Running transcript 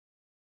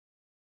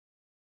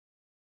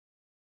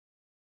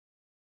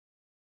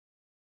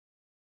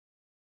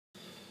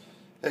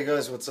Hey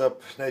guys, what's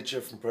up? Nature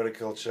from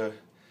Protoculture.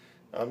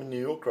 I'm in New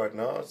York right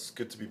now. It's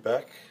good to be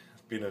back.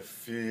 It's been a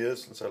few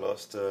years since I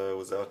last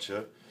was out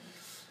here.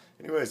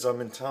 Anyways, I'm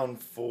in town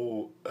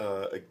for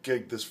a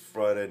gig this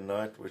Friday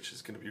night, which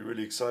is going to be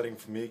really exciting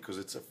for me because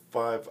it's a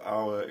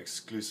 5-hour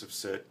exclusive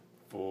set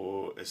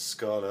for a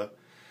Scala.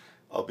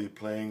 I'll be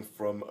playing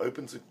from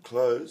open to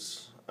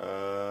close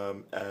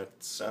at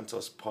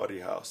Santos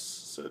Party House.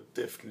 So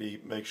definitely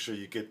make sure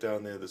you get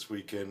down there this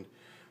weekend.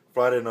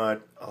 Friday night,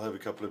 I'll have a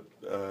couple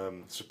of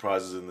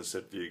surprises in the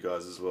set for you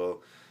guys as well.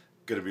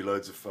 Going to be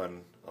loads of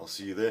fun. I'll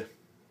see you there.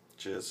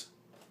 Cheers.